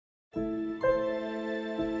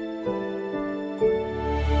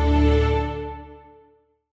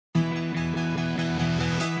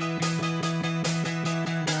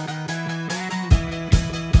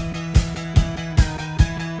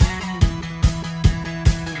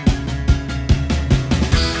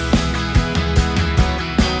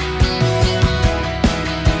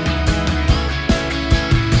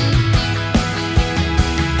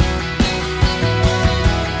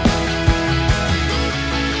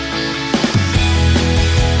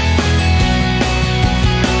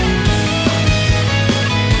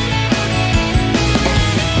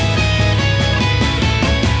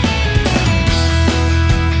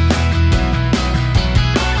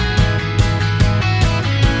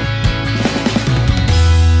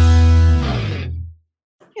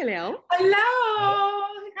Gail. Hello.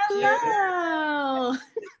 Hello.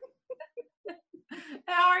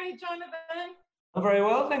 How are you, Jonathan? I'm very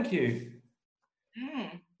well, thank you.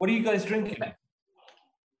 What are you guys drinking?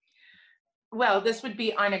 Well, this would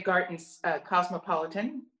be Ina Garten's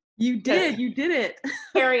Cosmopolitan. You did it.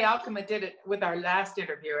 Carrie Alchema did it with our last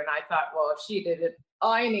interview, and I thought, well, if she did it,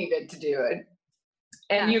 I needed to do it.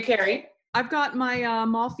 And you, Carrie? I've got my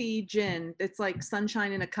Malfi gin. It's like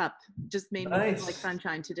sunshine in a cup. Just made me feel like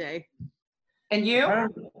sunshine today. And you?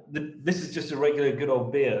 This is just a regular good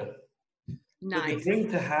old beer. Nice. But the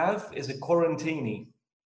drink to have is a quarantini.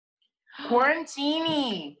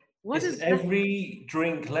 Quarantini. What is every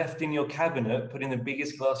drink left in your cabinet, put in the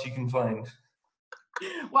biggest glass you can find.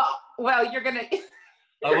 Well, you're gonna.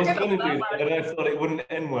 I was going to do that, but I thought it wouldn't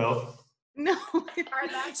end well. No.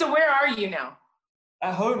 So where are you now?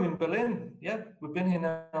 At home in Berlin. Yeah, we've been here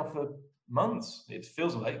now for months. It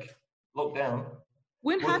feels like lockdown.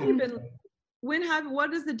 What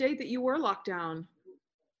is the date that you were locked down?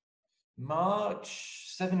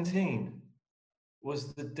 March 17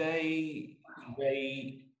 was the day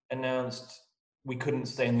they announced we couldn't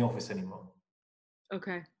stay in the office anymore.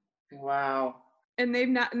 Okay. Wow. And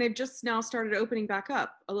they've just now started opening back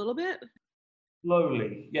up a little bit?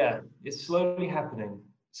 Slowly, yeah. It's slowly happening.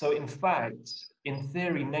 So in fact, in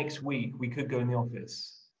theory, next week we could go in the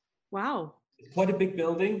office. Wow. It's quite a big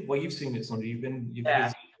building. Well, you've seen it, Sandra. You've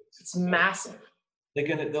visited. It's massive.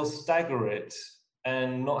 They'll stagger it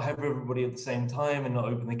and not have everybody at the same time and not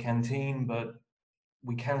open the canteen, but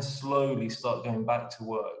we can slowly start going back to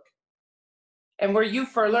work. And were you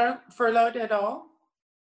furloughed at all?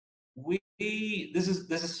 There's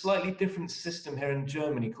a slightly different system here in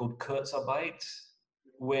Germany called Kurzarbeit,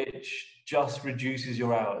 which just reduces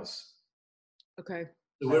your hours. Okay.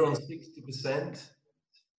 So we're on 60%,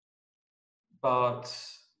 but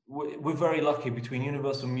we're very lucky between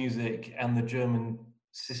Universal Music and the German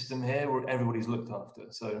system here, where everybody's looked after.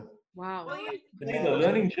 So wow.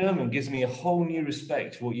 Learning German gives me a whole new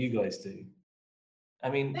respect for what you guys do. I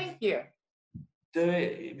mean, thank you. Do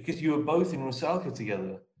it because you were both in Rusalka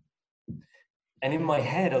together. And in my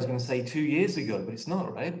head, I was going to say 2 years ago, but it's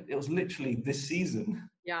not, right? It was literally this season.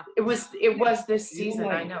 Yeah. It was this season,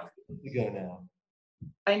 I know. Ago now.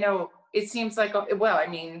 I know. It seems like, well, I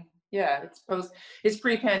mean, yeah, it's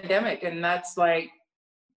pre-pandemic, and that's like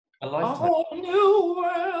a lifetime. whole new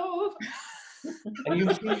world. And you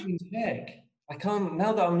change tech. I can't,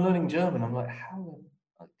 now that I'm learning German, I'm like, how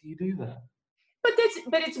do you do that?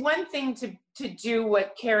 But it's one thing to do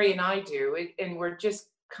what Carrie and I do, and we're just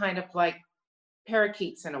kind of like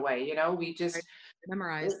parakeets in a way, you know. We just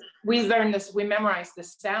memorize. We learn this. We memorize the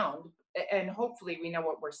sound, and hopefully we know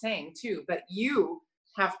what we're saying too. But you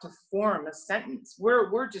have to form a sentence.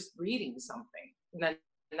 We're just reading something, and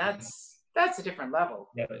that's a different level.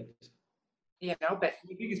 Yeah. You know, but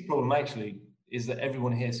the biggest problem actually is that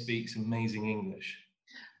everyone here speaks amazing English.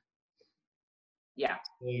 Yeah.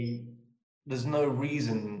 So there's no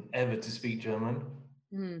reason ever to speak German.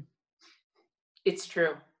 It's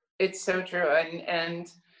true. It's so true.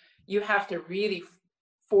 And you have to really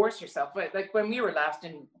force yourself. Like when we were last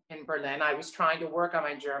in Berlin, I was trying to work on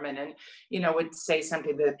my German and, you know, would say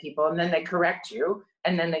something to the people and then they correct you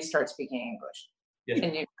and then they start speaking English. Yeah.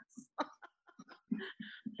 And you...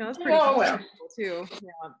 That's pretty cool too.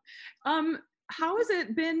 Yeah. How has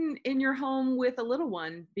it been in your home with a little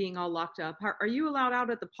one being all locked up? Are you allowed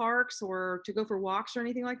out at the parks or to go for walks or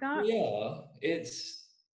anything like that? Yeah,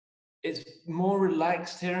 it's more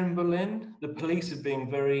relaxed here in Berlin. The police are being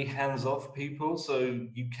very hands-off people, so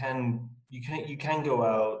you can go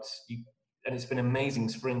out. And it's been amazing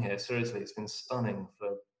spring here. Seriously, it's been stunning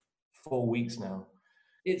for 4 weeks now.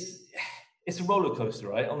 It's a roller coaster,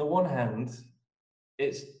 right? On the one hand,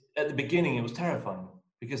 it's at the beginning it was terrifying,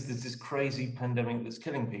 because there's this crazy pandemic that's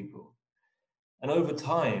killing people. And over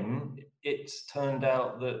time, it's turned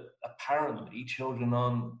out that apparently children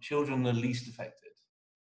are the least affected.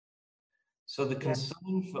 So the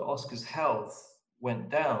concern for Oscar's health went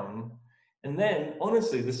down. And then,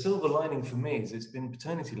 honestly, the silver lining for me is it's been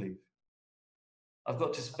paternity leave. I've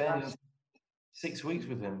got to spend 6 weeks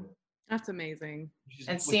with him. That's amazing.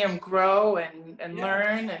 And see him grow and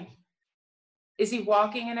learn. And is he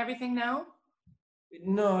walking and everything now?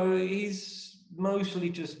 No, he's mostly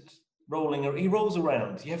just rolling. He rolls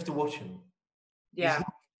around. You have to watch him. Yeah.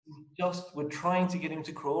 We're trying to get him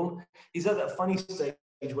to crawl. He's at that funny stage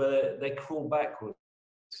where they crawl backwards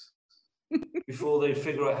before they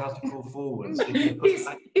figure out how to crawl forwards.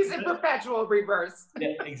 He's in perpetual reverse.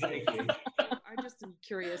 Yeah, exactly. I just am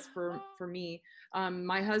curious for me.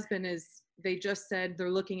 My husband is they just said they're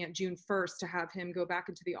looking at June 1st to have him go back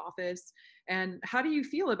into the office. And how do you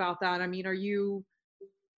feel about that? I mean, are you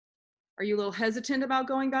a little hesitant about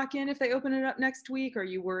going back in if they open it up next week? Are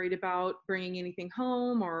you worried about bringing anything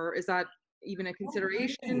home, or is that even a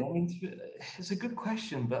consideration? I mean, it's a good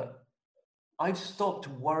question, but I've stopped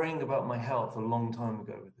worrying about my health a long time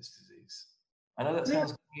ago with this disease. I know that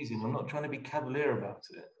sounds crazy, and I'm not trying to be cavalier about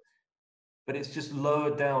it, but it's just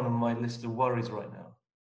lower down on my list of worries right now.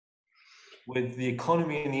 With the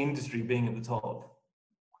economy and the industry being at the top,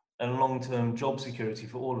 and long-term job security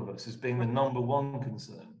for all of us as being the number one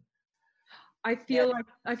concern. I feel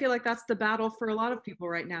like that's the battle for a lot of people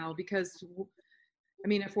right now, because I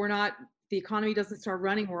mean, if the economy doesn't start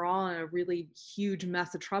running, we're all in a really huge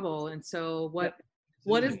mess of trouble. And so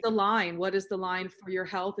what is the line? What is the line for your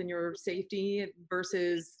health and your safety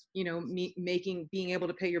versus, you know, being able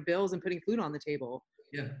to pay your bills and putting food on the table?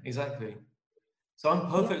 Yeah, exactly. So I'm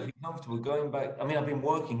perfectly comfortable going back. I mean, I've been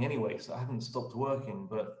working anyway, so I haven't stopped working,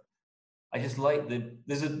 but I just like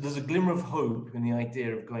there's a glimmer of hope in the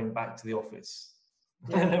idea of going back to the office.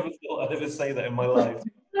 Yeah. I never thought I'd ever say that in my life.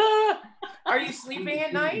 Are you sleeping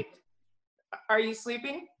at night? Are you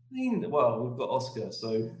sleeping? Well, we've got Oscar,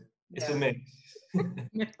 so it's a mix.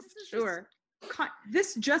 Mix, sure.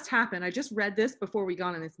 This just happened. I just read this before we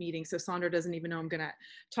got on this meeting, so Sandra doesn't even know I'm going to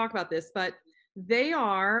talk about this, but they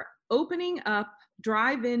are opening up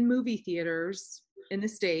drive-in movie theaters in the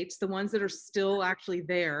States, the ones that are still actually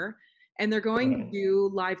there, and they're going to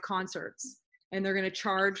do live concerts, and they're going to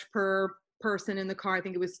charge per person in the car. I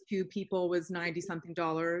think it was 2 people was $90-something.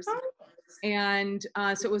 And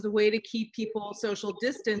so it was a way to keep people social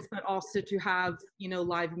distance, but also to have, you know,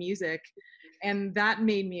 live music. And that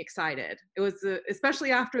made me excited. It was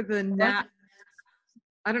especially after the Nat.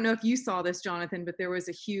 I don't know if you saw this, Jonathan, but there was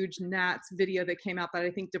a huge Nats video that came out that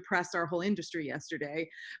I think depressed our whole industry yesterday.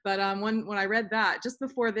 But when I read that just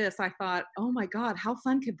before this, I thought, oh my God, how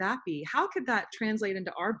fun could that be? How could that translate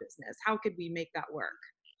into our business? How could we make that work?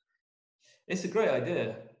 It's a great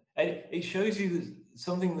idea. And it shows you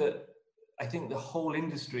something that I think the whole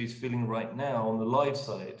industry is feeling right now on the live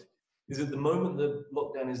side, is at the moment the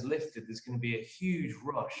lockdown is lifted, there's going to be a huge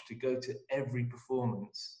rush to go to every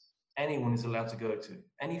performance anyone is allowed to go to,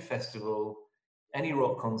 any festival, any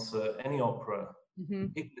rock concert, any opera. Mm-hmm.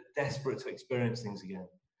 People are desperate to experience things again.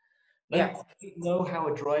 I don't quite know how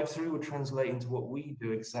a drive-through would translate into what we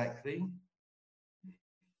do exactly,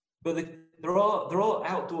 but there are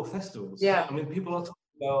outdoor festivals. Yeah, I mean, people are talking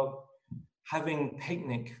about having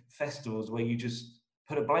picnic festivals where you just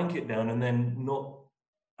put a blanket down and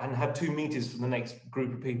have 2 meters from the next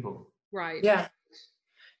group of people. Right. Yeah.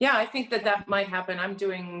 Yeah, I think that might happen. I'm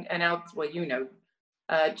doing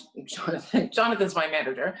Jonathan's my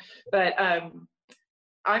manager, but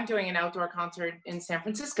I'm doing an outdoor concert in San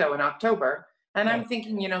Francisco in October. And I'm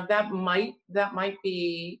thinking, you know, that might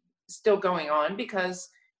be still going on because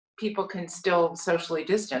people can still socially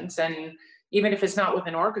distance. And even if it's not with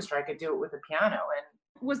an orchestra, I could do it with a piano. And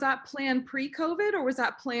was that planned pre-COVID or was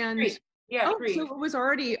that planned? Pre. Yeah, pre. So it was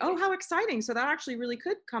already, how exciting. So that actually really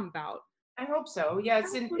could come about. I hope so. Yeah,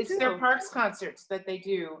 it's their parks concerts that they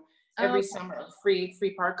do every summer,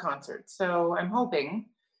 free park concerts. So I'm hoping.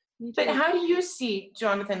 But how do you see,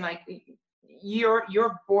 Jonathan, like you're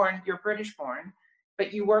British born,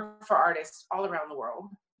 but you work for artists all around the world.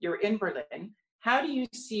 You're in Berlin. How do you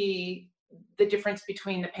see the difference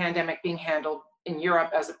between the pandemic being handled in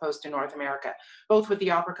Europe as opposed to North America, both with the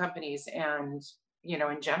opera companies and, you know,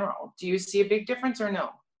 in general? Do you see a big difference or no?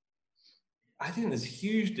 I think there's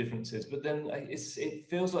huge differences, but then it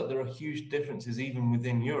feels like there are huge differences even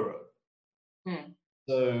within Europe.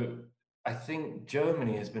 So I think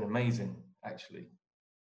Germany has been amazing, actually.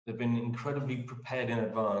 They've been incredibly prepared in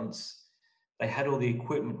advance. They had all the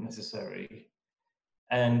equipment necessary.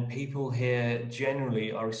 And people here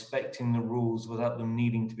generally are respecting the rules without them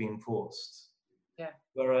needing to be enforced. Yeah.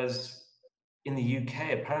 Whereas in the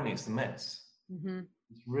UK, apparently it's a mess. Mm-hmm.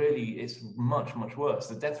 It's much, much worse.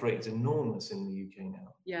 The death rate is enormous in the UK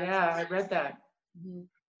now. Yeah, I read that. Mm-hmm.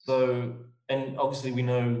 So, and obviously we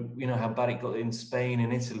know how bad it got in Spain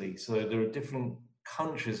and Italy. So there are different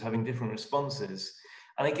countries having different responses.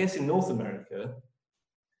 And I guess in North America,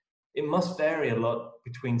 it must vary a lot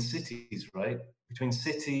between cities, right? Between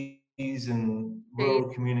cities and rural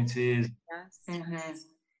communities. Yes. Mm-hmm.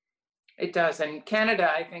 It does. And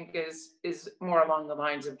Canada, I think, is more along the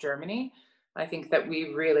lines of Germany. I think that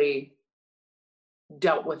we really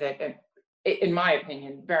dealt with it, in my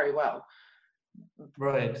opinion, very well.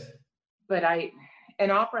 Right. But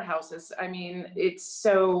in opera houses, I mean, it's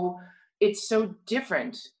so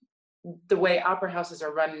different the way opera houses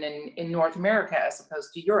are run in North America as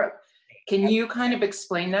opposed to Europe. Can you kind of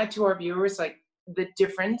explain that to our viewers, like the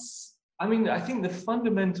difference? I mean, I think the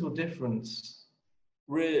fundamental difference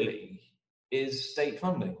really is state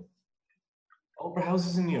funding. Opera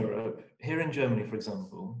houses in Europe, here in Germany, for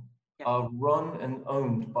example, Yeah. are run and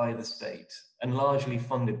owned by the state and largely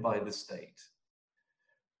funded by the state.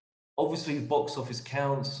 Obviously, the box office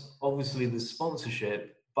counts, obviously, the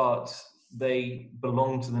sponsorship, but they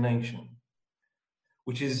belong to the nation,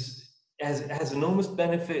 which has enormous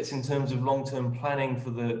benefits in terms of long-term planning for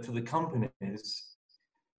the companies.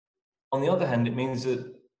 On the other hand, it means that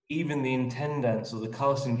even the intendants or the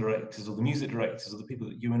casting directors or the music directors or the people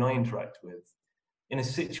that you and I interact with, in a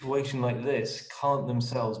situation like this, can't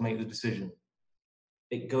themselves make the decision.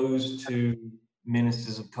 It goes to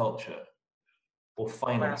ministers of culture or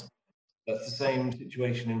finance. Wow. That's the same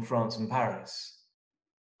situation in France and Paris.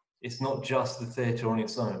 It's not just the theatre on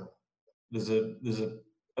its own. There's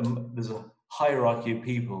a hierarchy of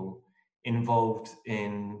people involved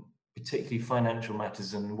in particularly financial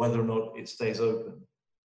matters and whether or not it stays open.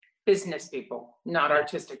 Business people, not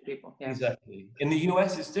artistic people. Yeah. Exactly. In the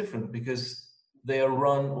US, it's different because they are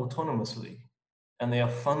run autonomously and they are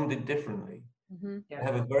funded differently. Mm-hmm. Yeah. They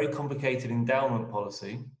have a very complicated endowment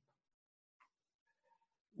policy,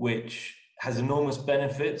 which has enormous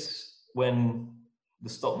benefits when the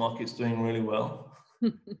stock market's doing really well.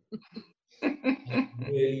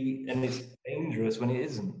 And it's dangerous when it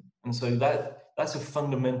isn't. And so that's a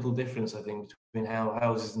fundamental difference, I think, between how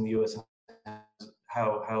houses in the US and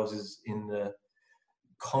how houses in the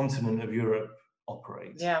continent of Europe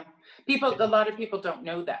operate. Yeah. A lot of people don't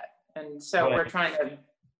know that. And so Right. we're trying to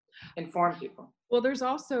inform people. Well, there's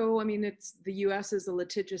also, I mean, it's the US is a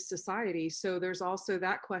litigious society. So there's also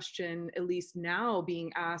that question, at least now,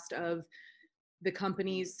 being asked of the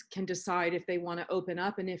companies can decide if they want to open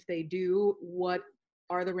up. And if they do, what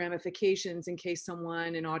are the ramifications in case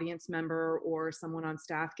someone, an audience member or someone on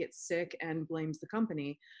staff gets sick and blames the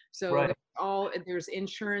company? So Right. there's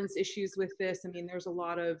insurance issues with this. I mean, there's a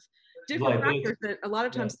lot of different factors that a lot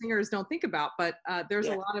of times singers don't think about, but there's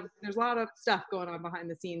a lot of stuff going on behind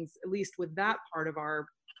the scenes, at least with that part of our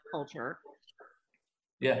culture.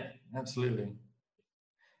 Yeah, absolutely.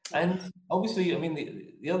 And obviously, I mean,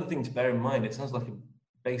 the other thing to bear in mind, it sounds like a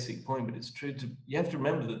basic point, but it's true. You have to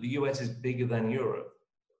remember that the US is bigger than Europe.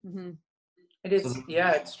 Mm-hmm. It is.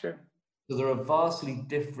 Yeah, it's true. So there are vastly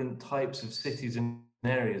different types of cities and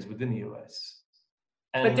areas within the US.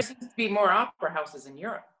 And But there seems to be more opera houses in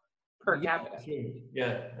Europe per capita.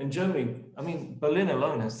 Yeah, in Germany, I mean, Berlin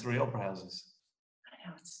alone has 3 opera houses. I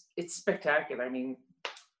know, it's spectacular. I mean,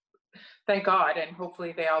 thank God, and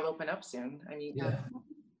hopefully they all open up soon. I mean,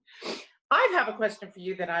 I have a question for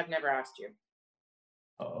you that I've never asked you.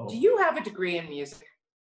 Uh-oh. Do you have a degree in music?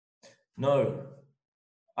 No,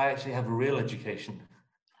 I actually have a real education.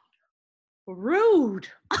 Rude.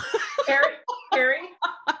 Carrie,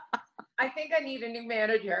 I think I need a new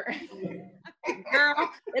manager. Girl,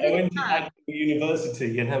 I went to Agnew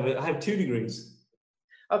University and I have 2 degrees.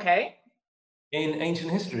 Okay. In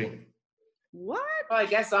ancient history. What? Well, I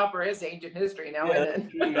guess opera is ancient history now, Yeah,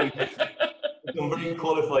 isn't it? I'm very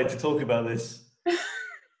qualified to talk about this.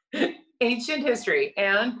 Ancient history.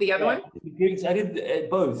 And the other one? I did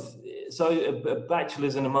both. So a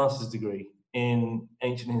bachelor's and a master's degree in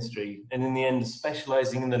ancient history, and in the end,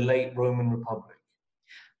 specializing in the late Roman Republic.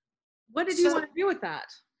 What did you want to do with that?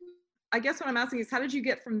 I guess what I'm asking is, how did you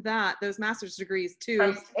get from those master's degrees to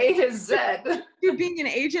from A to Z to being an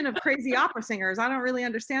agent of crazy opera singers? I don't really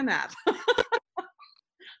understand that.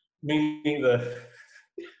 Me neither.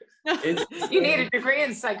 You need a degree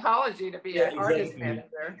in psychology to be an artist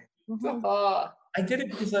manager. I did it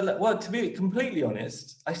because to be completely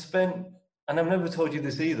honest, and I've never told you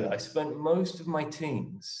this either, I spent most of my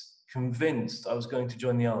teens convinced I was going to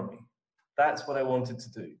join the army. That's what I wanted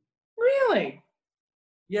to do. Really?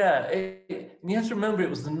 Yeah, you have to remember it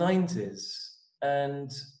was the 90s,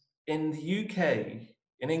 and in the UK,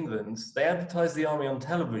 in England, they advertised the army on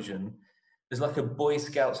television as like a Boy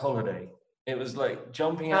Scouts holiday. It was like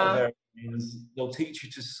jumping out of airplanes, they'll teach you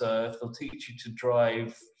to surf, they'll teach you to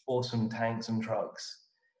drive awesome tanks and trucks.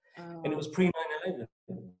 And it was pre-9/11.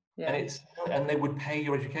 Yeah. And they would pay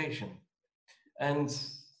your education. And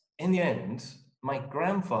in the end, my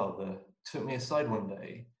grandfather took me aside one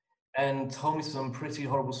day and told me some pretty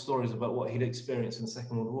horrible stories about what he'd experienced in the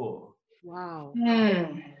Second World War. Wow.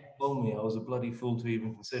 He told me I was a bloody fool to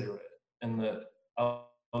even consider it, and that I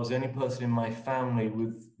was the only person in my family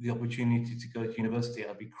with the opportunity to go to university.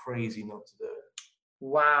 I'd be crazy not to do it.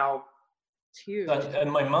 Wow. It's huge.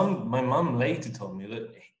 And my mum later told me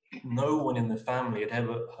that no one in the family had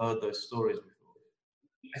ever heard those stories before.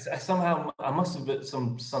 I somehow, I must have at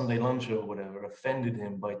some Sunday lunch or whatever offended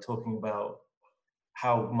him by talking about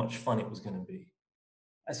how much fun it was going to be.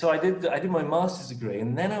 And so I did my master's degree,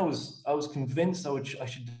 and then I was convinced I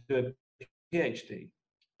should do a PhD.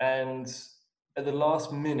 And at the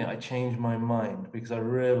last minute, I changed my mind because I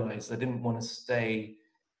realized I didn't want to stay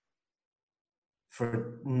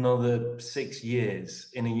for another 6 years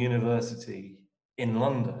in a university in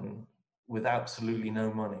London with absolutely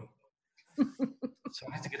no money. So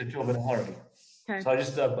I had to get a job in a hurry. Okay. So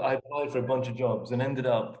I applied for a bunch of jobs and ended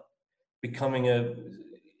up becoming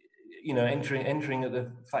entering at the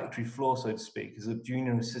factory floor, so to speak, as a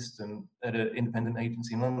junior assistant at an independent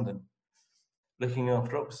agency in London, looking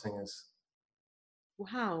after opera singers.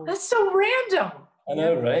 Wow. That's so random. I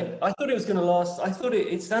know, right? I thought it was going to last. I thought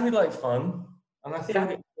it sounded like fun, and I thought Yeah.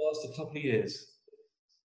 it would last a couple of years.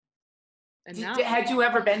 And now, Had you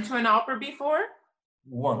ever been to an opera before?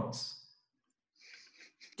 Once.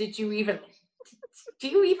 Do you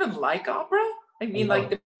even like opera? I mean, like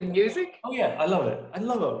the music? Oh yeah, I love it. I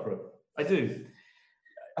love opera. I do.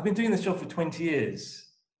 I've been doing this job for 20 years,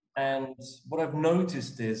 and what I've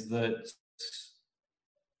noticed is that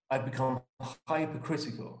I've become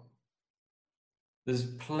hypercritical.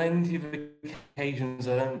 There's plenty of occasions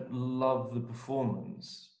I don't love the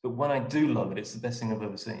performance, but when I do love it, it's the best thing I've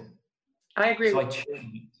ever seen. I agree. So I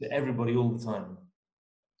change it to everybody all the time.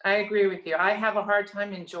 I agree with you. I have a hard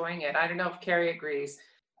time enjoying it. I don't know if Carrie agrees.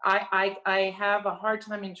 I have a hard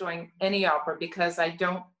time enjoying any opera because I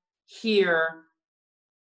don't hear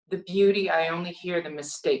the beauty. I only hear the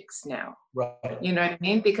mistakes now. Right. You know what I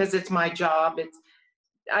mean? Because it's my job.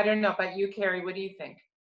 I don't know about you, Carrie. What do you think?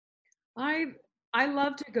 I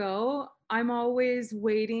love to go. I'm always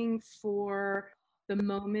waiting for the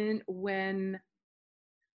moment when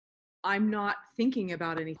I'm not thinking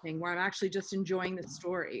about anything, where I'm actually just enjoying the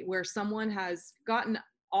story, where someone has gotten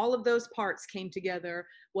all of those parts came together,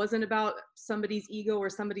 wasn't about somebody's ego or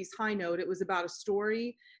somebody's high note. It was about a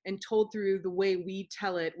story and told through the way we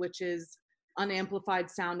tell it, which is unamplified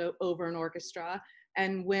sound over an orchestra.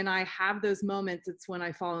 And when I have those moments, it's when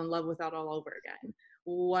I fall in love with that all over again.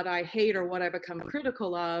 What I hate or what I become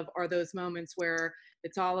critical of are those moments where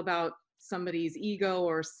it's all about somebody's ego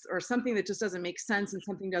or something that just doesn't make sense and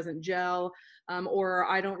something doesn't gel, or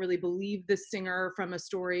I don't really believe this singer from a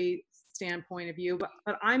story standpoint of view.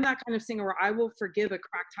 But I'm that kind of singer where I will forgive a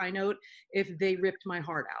cracked high note if they ripped my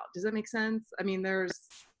heart out. Does that make sense? I mean, there's.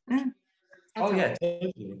 Oh yeah,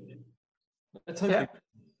 totally. Totally.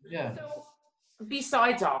 Yeah. So,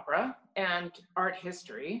 besides opera and art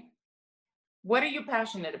history, what are you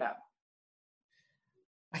passionate about?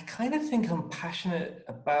 I kind of think I'm passionate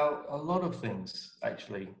about a lot of things,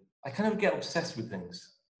 actually. I kind of get obsessed with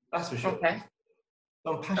things. That's for sure. Okay.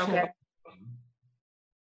 So I'm passionate about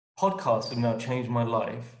podcasts have now changed my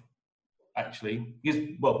life, actually. Because,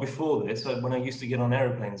 well, before this, when I used to get on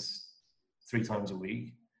airplanes 3 times a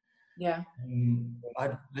week, yeah,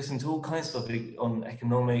 I'd listen to all kinds of stuff on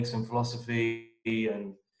economics and philosophy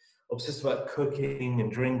and obsessed about cooking and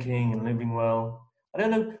drinking and living well. I don't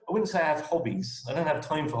know, I wouldn't say I have hobbies. I don't have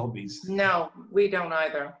time for hobbies. No, we don't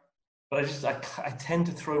either. But I tend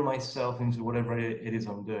to throw myself into whatever it is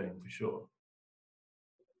I'm doing, for sure.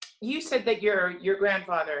 You said that your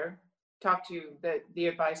grandfather talked to you the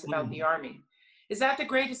advice about the army. Is that the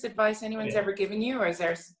greatest advice anyone's ever given you, or is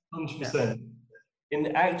there? 100%. In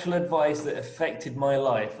the actual advice that affected my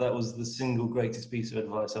life, that was the single greatest piece of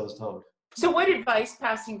advice I was told. So what advice,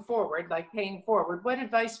 passing forward, like paying forward, what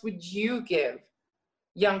advice would you give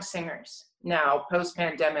young singers now,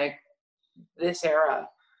 post-pandemic, this era?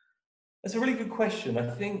 That's a really good question. I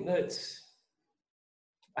think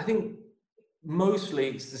mostly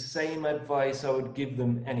it's the same advice I would give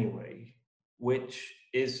them anyway, which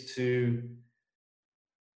is to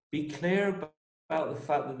be clear about the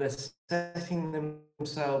fact that they're setting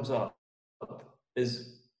themselves up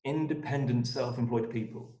as independent, self-employed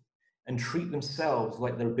people and treat themselves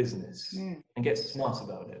like they're a business and get smart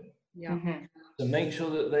about it. Yeah. So make sure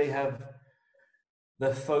that they have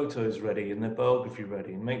their photos ready and their biography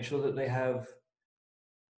ready, and make sure that they have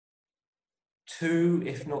 2,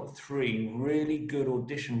 if not 3, really good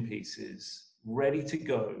audition pieces ready to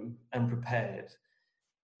go and prepared,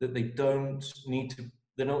 that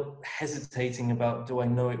they're not hesitating about, do I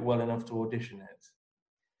know it well enough to audition it?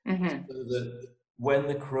 So that when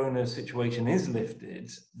the corona situation is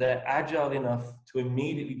lifted, they're agile enough to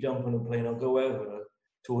immediately jump on a plane or go over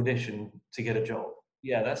to audition to get a job.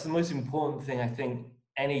 Yeah, that's the most important thing I think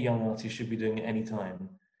any young artist should be doing at any time.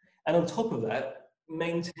 And on top of that,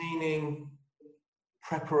 maintaining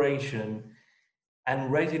preparation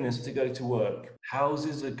and readiness to go to work.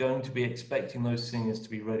 Houses are going to be expecting those singers to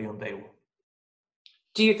be ready on day one.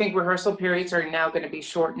 Do you think rehearsal periods are now going to be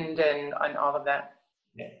shortened and all of that?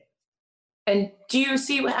 Yeah. And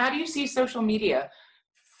how do you see social media?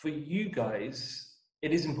 For you guys,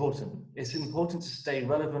 it is important. It's important to stay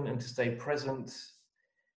relevant and to stay present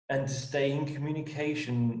and to stay in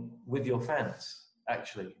communication with your fans,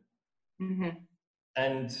 actually. Mm-hmm.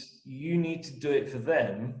 And you need to do it for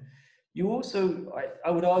them. You also,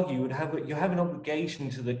 I would argue, you have an obligation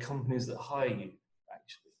to the companies that hire you,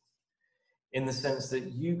 actually, in the sense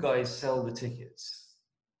that you guys sell the tickets.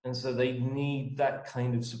 And so they need that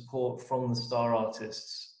kind of support from the star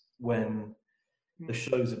artists when the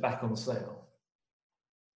shows are back on sale.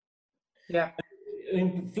 Yeah. I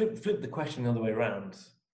mean, flip the question the other way around.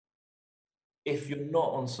 If you're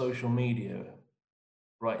not on social media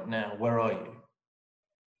right now, where are you?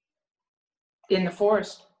 In the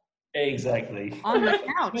forest. On Exactly. the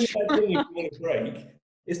couch. Break.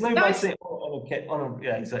 It's no bad thing on a,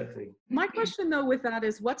 yeah, exactly. My question though with that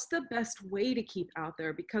is, what's the best way to keep out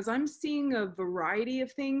there? Because I'm seeing a variety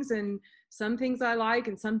of things, and some things I like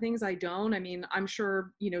and some things I don't. I mean, I'm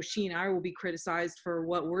sure, you know, she and I will be criticized for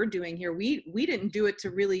what we're doing here. We didn't do it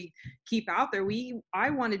to really keep out there. I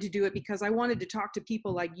wanted to do it because I wanted to talk to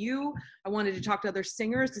people like you. I wanted to talk to other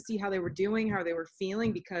singers to see how they were doing, how they were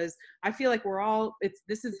feeling, because I feel like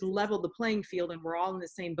this is leveled the playing field and we're all in the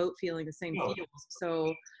same boat feeling the same feels.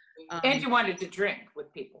 So and you wanted to drink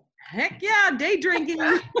with people. Heck yeah, day drinking.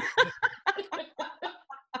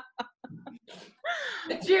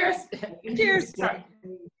 Cheers. Cheers. Sorry.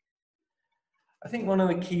 I think one of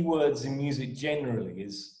the key words in music generally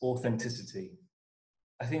is authenticity.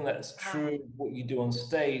 I think that's true of what you do on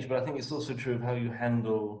stage, but I think it's also true of how you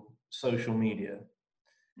handle social media.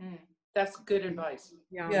 That's good advice.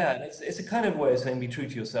 Yeah, it's a kind of way of saying be true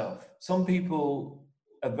to yourself. Some people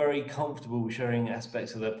are very comfortable with sharing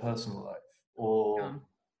aspects of their personal life or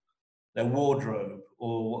their wardrobe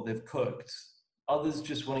or what they've cooked. Others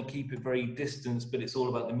just want to keep it very distant, but it's all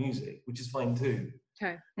about the music, which is fine too.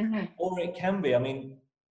 Okay. Mm-hmm. Or it can be. I mean,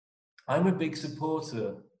 I'm a big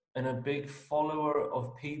supporter and a big follower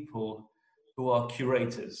of people who are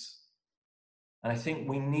curators. And I think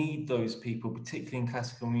we need those people, particularly in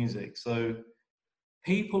classical music. So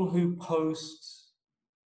people who post,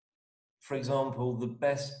 for example, the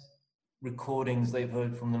best recordings they've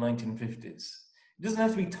heard from the 1950s. It doesn't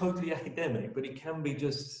have to be totally academic, but it can be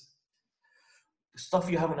just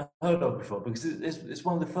stuff you haven't heard of before, because it's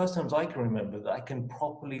one of the first times I can remember that I can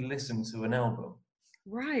properly listen to an album.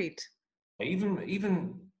 Right.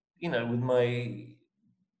 Even you know, with my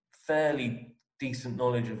fairly decent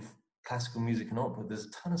knowledge of classical music and opera, there's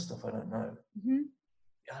a ton of stuff I don't know. Mm-hmm.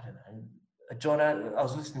 I don't know. I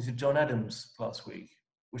was listening to John Adams last week,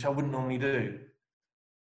 which I wouldn't normally do,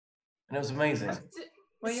 and it was amazing.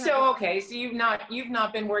 So okay, so you've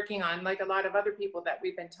not been working on, like a lot of other people that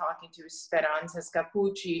we've been talking to, Speranza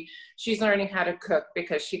Scapucci. She's learning how to cook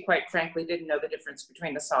because she quite frankly didn't know the difference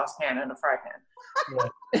between a saucepan and a fry pan.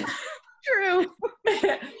 Yeah. True.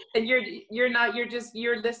 And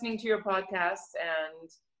you're listening to your podcasts,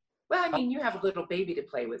 and well, I mean, you have a little baby to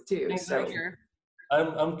play with too. Exactly.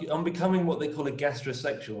 So I'm becoming what they call a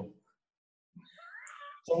gastrosexual.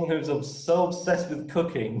 Someone who's so obsessed with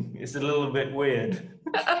cooking, it's a little bit weird.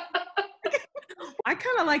 I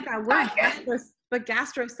kind of like that word, but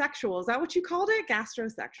gastrosexual. Is that what you called it?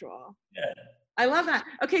 Gastrosexual. Yeah. I love that.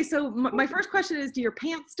 Okay, so my first question is, do your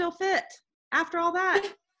pants still fit after all that?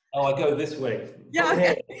 Oh, I go this way. Yeah.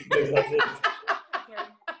 Okay. Like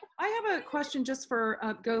I have a question just for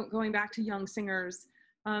going back to young singers.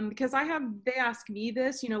 Because they ask me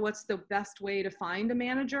this, you know, what's the best way to find a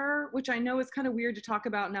manager, which I know is kind of weird to talk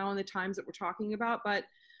about now in the times that we're talking about, but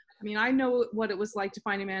I mean, I know what it was like to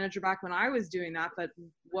find a manager back when I was doing that, but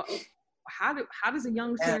how does a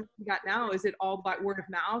young singer do that now? Is it all by word of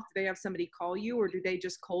mouth? Do they have somebody call you, or do they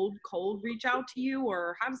just cold reach out to you,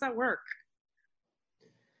 or how does that work?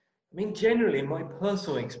 I mean, generally, in my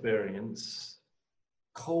personal experience,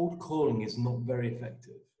 cold calling is not very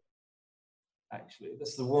effective. Actually,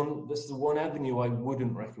 that's the one avenue I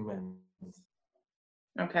wouldn't recommend.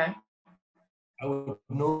 Okay. I would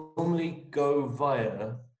normally go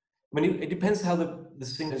via, I mean, it depends how the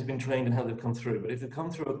singer has been trained and how they've come through, but if they've come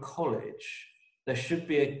through a college, there should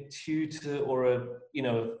be a tutor or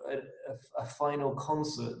a final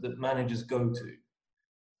concert that managers go to,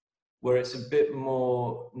 where it's a bit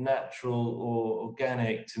more natural or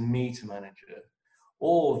organic to meet a manager,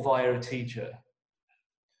 or via a teacher.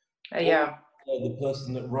 Yeah. The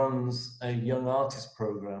person that runs a young artist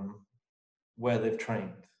program where they've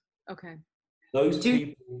trained. Okay. Those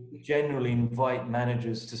people generally invite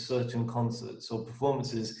managers to certain concerts or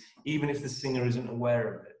performances, even if the singer isn't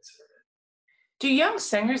aware of it. Do young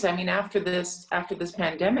singers, I mean, after this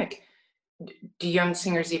pandemic, do young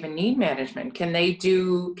singers even need management? Can they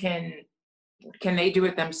do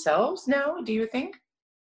it themselves now, do you think?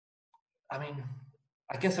 I mean,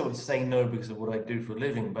 I guess I would say no because of what I do for a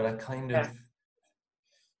living, but I kind of,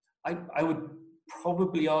 I would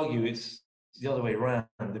probably argue it's the other way around.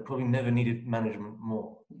 They probably never needed management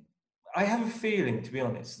more. I have a feeling, to be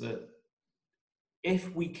honest, that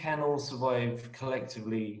if we can all survive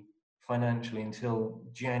collectively financially until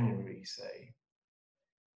January, say,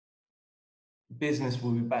 business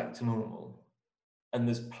will be back to normal and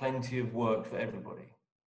there's plenty of work for everybody.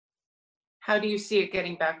 How do you see it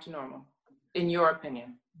getting back to normal, in your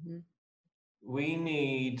opinion? We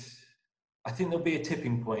need, I think there'll be a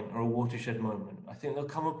tipping point or a watershed moment. I think there'll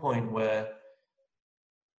come a point where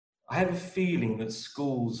I have a feeling that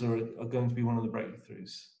schools are going to be one of the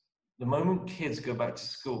breakthroughs. The moment kids go back to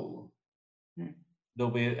school,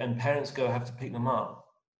 there'll be, and parents have to pick them up,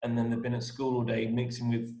 and then they've been at school all day mixing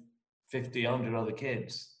with 50, 100 other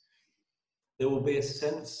kids. There will be a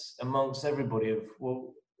sense amongst everybody of,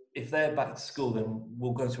 well, if they're back to school, then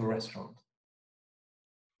we'll go to a restaurant.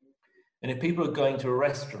 And if people are going to a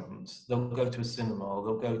restaurant, they'll go to a cinema, or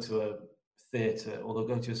they'll go to a theatre, or they'll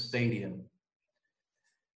go to a stadium.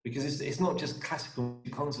 Because it's not just classical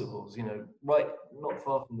concert halls, you know, right, not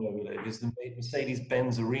far from where we live is the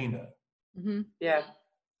Mercedes-Benz Arena. Yeah.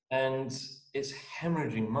 And it's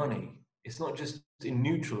hemorrhaging money. It's not just in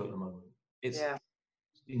neutral at the moment. It's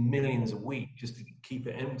in millions a week just to keep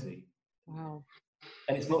it empty. Wow.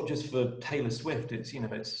 And it's not just for Taylor Swift. It's, you know,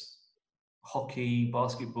 it's hockey,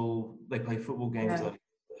 basketball. They play football games. Yeah.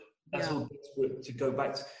 That's all desperate to go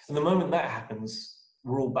back to. And the moment that happens,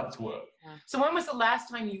 we're all back to work. So when was the last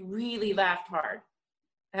time you really laughed hard?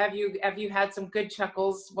 Have you had some good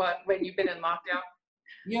chuckles when you've been in lockdown?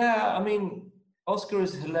 Yeah, I mean, Oscar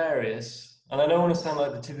is hilarious. And I don't want to sound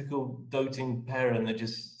like the typical doting parent that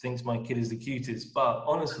just thinks my kid is the cutest, but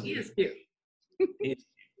honestly, He is cute.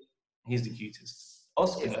 He's the cutest.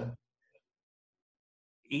 Oscar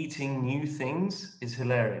eating new things is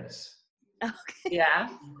hilarious. Okay. Yeah.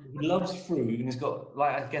 He loves fruit and he's got,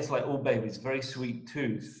 like, I guess like all babies, very sweet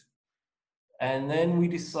tooth. And then we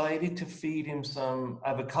decided to feed him some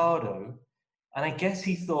avocado. And I guess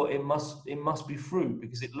he thought it must be fruit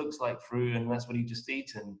because it looks like fruit and that's what he'd just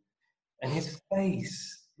eaten. And his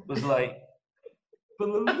face was like,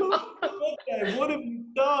 what have you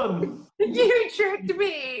done? You tricked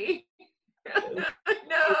me.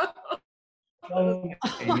 No.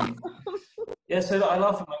 Yeah, so I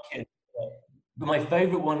laugh at my kids. But my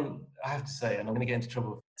favorite one, I have to say, and I'm going to get into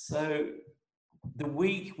trouble. So the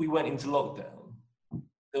week we went into lockdown,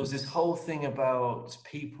 there was this whole thing about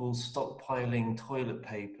people stockpiling toilet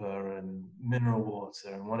paper and mineral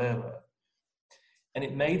water and whatever. And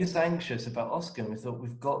it made us anxious about Oscar. And we thought,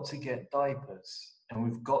 we've got to get diapers and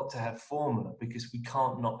we've got to have formula because we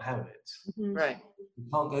can't not have it. Right. We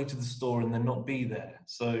can't go to the store and then not be there.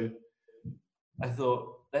 So I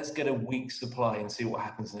thought, let's get a week's supply and see what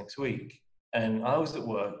happens next week. And I was at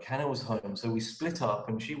work, Hannah was home, so we split up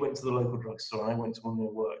and she went to the local drugstore and I went to one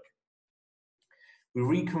near work. We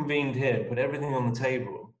reconvened here, put everything on the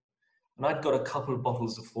table, and I'd got a couple of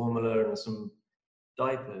bottles of formula and some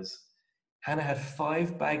diapers. Hannah had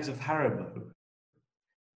 5 bags of Haribo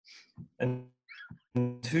and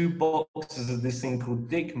 2 boxes of this thing called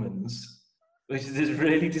Dickmann's, which is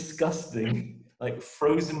really disgusting, like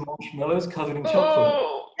frozen marshmallows covered in chocolate.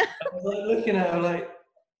 Oh. I was like looking at her like,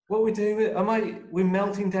 what are we doing with it? We're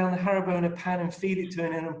melting down the Haribo in a pan and feed it to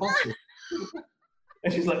her in a bottle.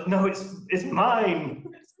 And she's like, no, it's mine.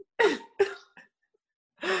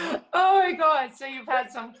 Oh my God, so you've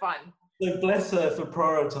had some fun. So bless her for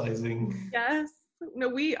prioritizing. Yes.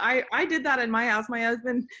 No, I did that in my house. My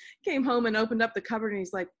husband came home and opened up the cupboard and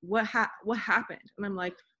he's like, what happened? And I'm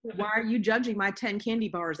like, why are you judging my 10 candy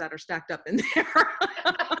bars that are stacked up in there?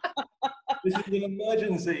 This is an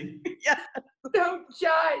emergency. Yeah. Don't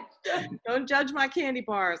judge. Don't judge my candy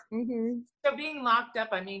bars. So being locked up,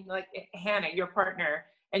 I mean, like Hannah, your partner,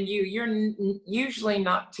 and you're usually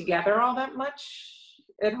not together all that much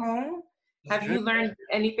at home. Have you learned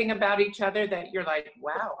anything about each other that you're like,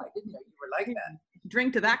 wow, I didn't know you were like that?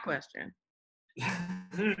 Drink to that question.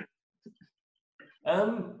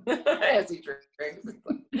 As he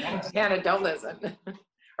drinks. Hannah, don't listen.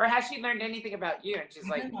 Or has she learned anything about you? And she's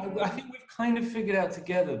like, I think we've kind of figured out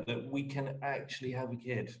together that we can actually have a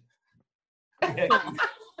kid.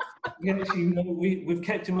 We've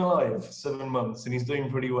kept him alive 7 months and he's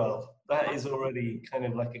doing pretty well. That is already kind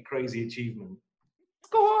of like a crazy achievement.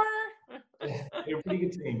 Score! They're a pretty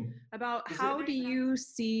good team. About how do you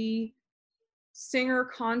see singer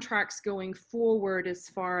contracts going forward as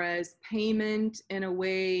far as payment in a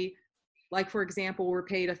way, like for example, we're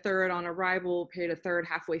paid a third on arrival, paid a third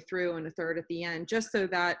halfway through and a third at the end, just so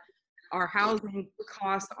that our housing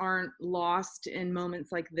costs aren't lost in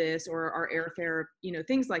moments like this, or our airfare,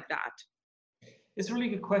 things like that? It's a really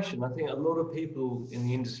good question. I think a lot of people in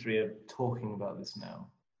the industry are talking about this now.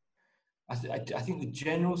 I think the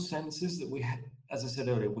general sense is that as I said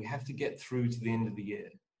earlier, we have to get through to the end of the year.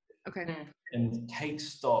 Okay. And take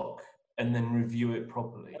stock and then review it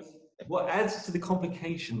properly. What adds to the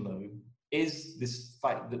complication, though, is this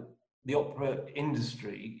fact that the opera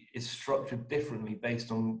industry is structured differently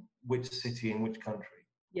based on which city and which country.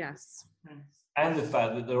 Yes. And the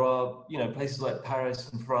fact that there are, places like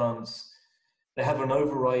Paris and France, they have an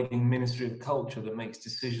overriding Ministry of Culture that makes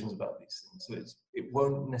decisions about these things. So it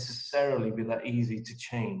won't necessarily be that easy to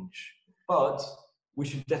change. But we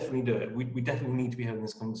should definitely do it. We definitely need to be having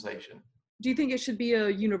this conversation. Do you think it should be a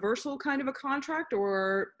universal kind of a contract,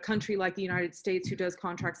 or a country like the United States who does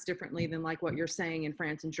contracts differently than like what you're saying in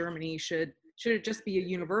France and Germany? Should it just be a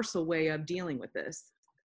universal way of dealing with this?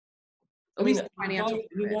 At least financial.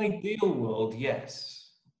 In an ideal world,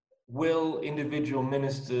 yes. Will individual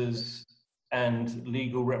ministers and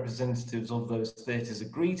legal representatives of those theatres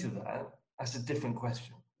agree to that? That's a different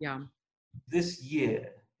question. Yeah. This year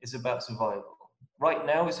is about survival. Right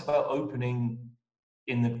now, it's about opening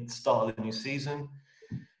in the start of the new season.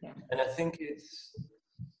 Yeah. And I think it's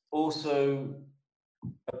also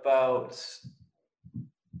about,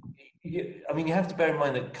 you have to bear in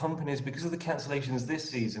mind that companies, because of the cancellations this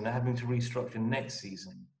season, are having to restructure next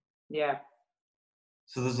season. Yeah.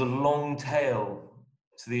 So there's a long tail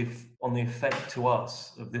on the effect to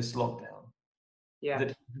us of this lockdown. Yeah.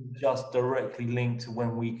 That just directly linked to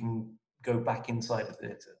when we can go back inside the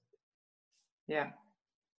theatre. Yeah.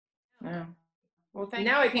 Yeah. Well,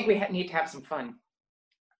 now I think we need to have some fun.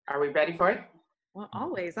 Are we ready for it? Well,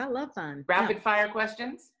 always. I love fun. Rapid fire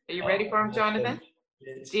questions. Are you ready for them, Jonathan?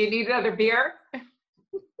 Yes. Do you need another beer?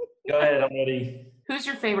 Go ahead, I'm ready. Who's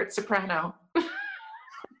your favorite soprano?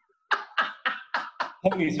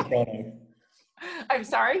 Tony Soprano. I'm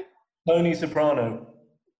sorry? Tony Soprano.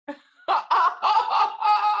 That's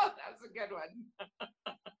a good one.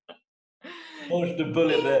 Dodged a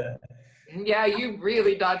bullet there. Yeah, you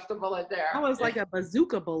really dodged the bullet there. That was like a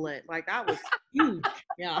bazooka bullet. Like, that was huge.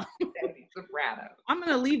 Yeah. Tony Soprano. I'm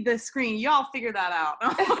going to leave this screen. Y'all figure that out.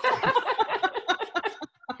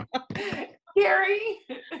 Gary?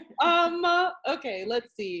 Okay,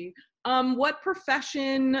 let's see. What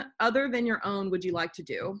profession other than your own would you like to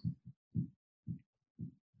do?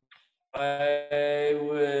 I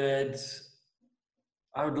would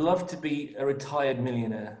love to be a retired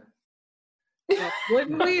millionaire. Well,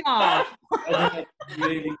 wouldn't we all? I think I'm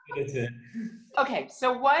really good at it. Okay,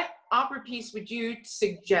 so what opera piece would you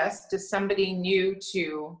suggest to somebody new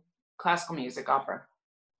to classical music opera?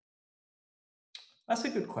 That's a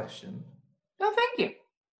good question. Oh, thank you.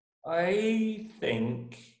 I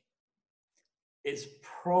think it's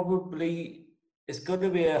got to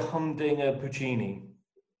be a Humdinger Puccini.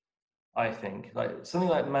 I think something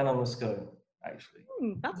like Man on the Sco, actually.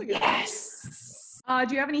 That's a good one. Yes.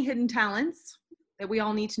 Do you have any hidden talents that we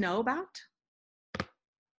all need to know about?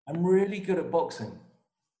 I'm really good at boxing.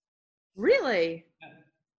 Really?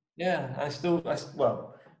 Yeah, I'm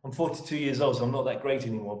 42 years old, so I'm not that great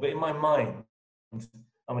anymore. But in my mind,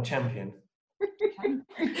 I'm a champion.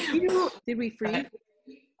 Did we freeze?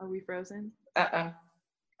 Are we frozen? Uh-oh.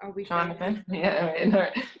 Are we Jonathan? frozen?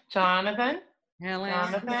 Yeah. Jonathan? Hello.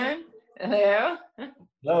 Jonathan? Hello?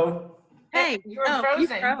 Hello? Hey, You're you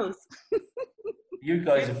frozen. froze. You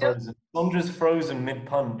guys are frozen. Sandra's frozen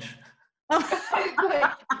mid-punch.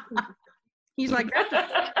 He's like,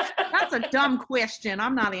 that's a dumb question.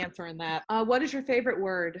 I'm not answering that. What is your favorite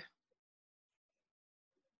word?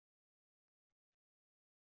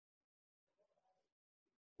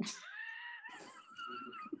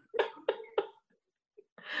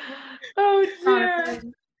 Oh, dear.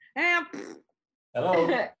 Hello?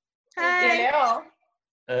 Hey, Hello.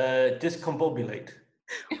 Discombobulate.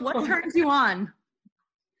 what turns you on?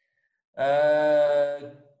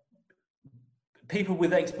 People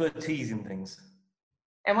with expertise in things.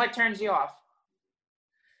 And what turns you off?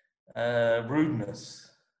 Rudeness.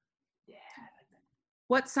 Yeah.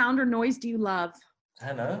 What sound or noise do you love?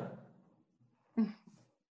 Hannah?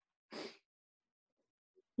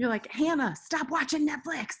 You're like, Hannah, stop watching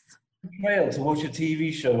Netflix. Trail to watch a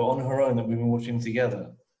TV show on her own that we've been watching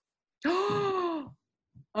together.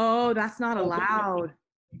 Oh, that's not allowed.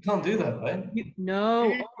 You can't do that, right?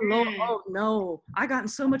 No, oh Lord, oh no. I got in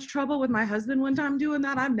so much trouble with my husband one time doing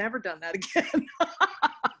that. I've never done that again.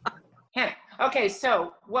 Yeah. Okay,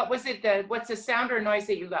 so what was it? What's a sound or noise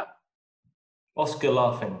that you love? Oscar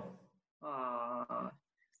laughing.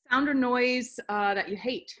 Sound or noise that you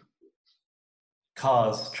hate?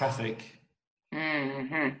 Cars, traffic.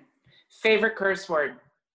 Mm-hmm. Favorite curse word?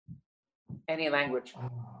 Any language?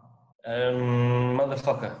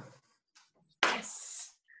 Motherfucker.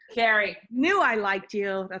 Yes. Carrie. Knew I liked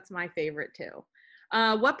you. That's my favorite too.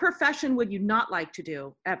 What profession would you not like to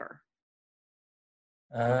do ever?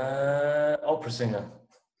 Opera singer.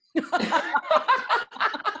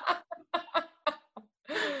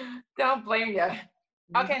 Don't blame you.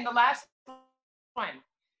 Okay, and the last one.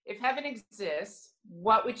 If heaven exists,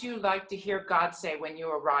 what would you like to hear God say when you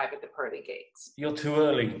arrive at the pearly gates? You're too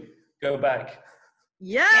early. Go back.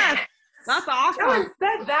 Yes, that's awesome.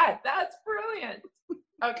 Oh, that's brilliant.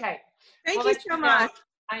 Okay. Thank you so much.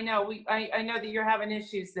 I know I know that you're having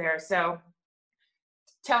issues there, so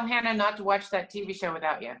tell Hannah not to watch that TV show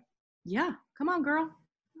without you. Yeah, come on, girl.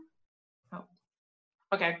 Oh.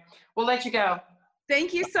 Okay, we'll let you go.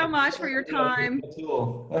 Thank you so much for your time.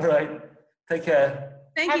 All right. Take care.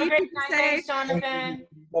 Thank Have you. a great You night. too, Thanks, Safe. Jonathan.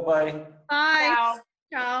 Bye-bye. Bye. Ciao.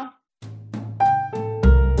 Ciao.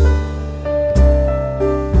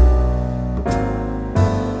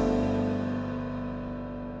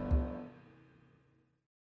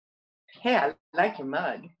 Hey, I like your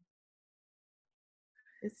mug.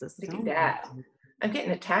 This is Look so at that. I'm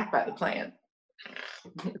getting attacked by the plant.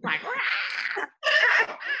 It's like,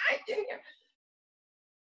 I didn't hear.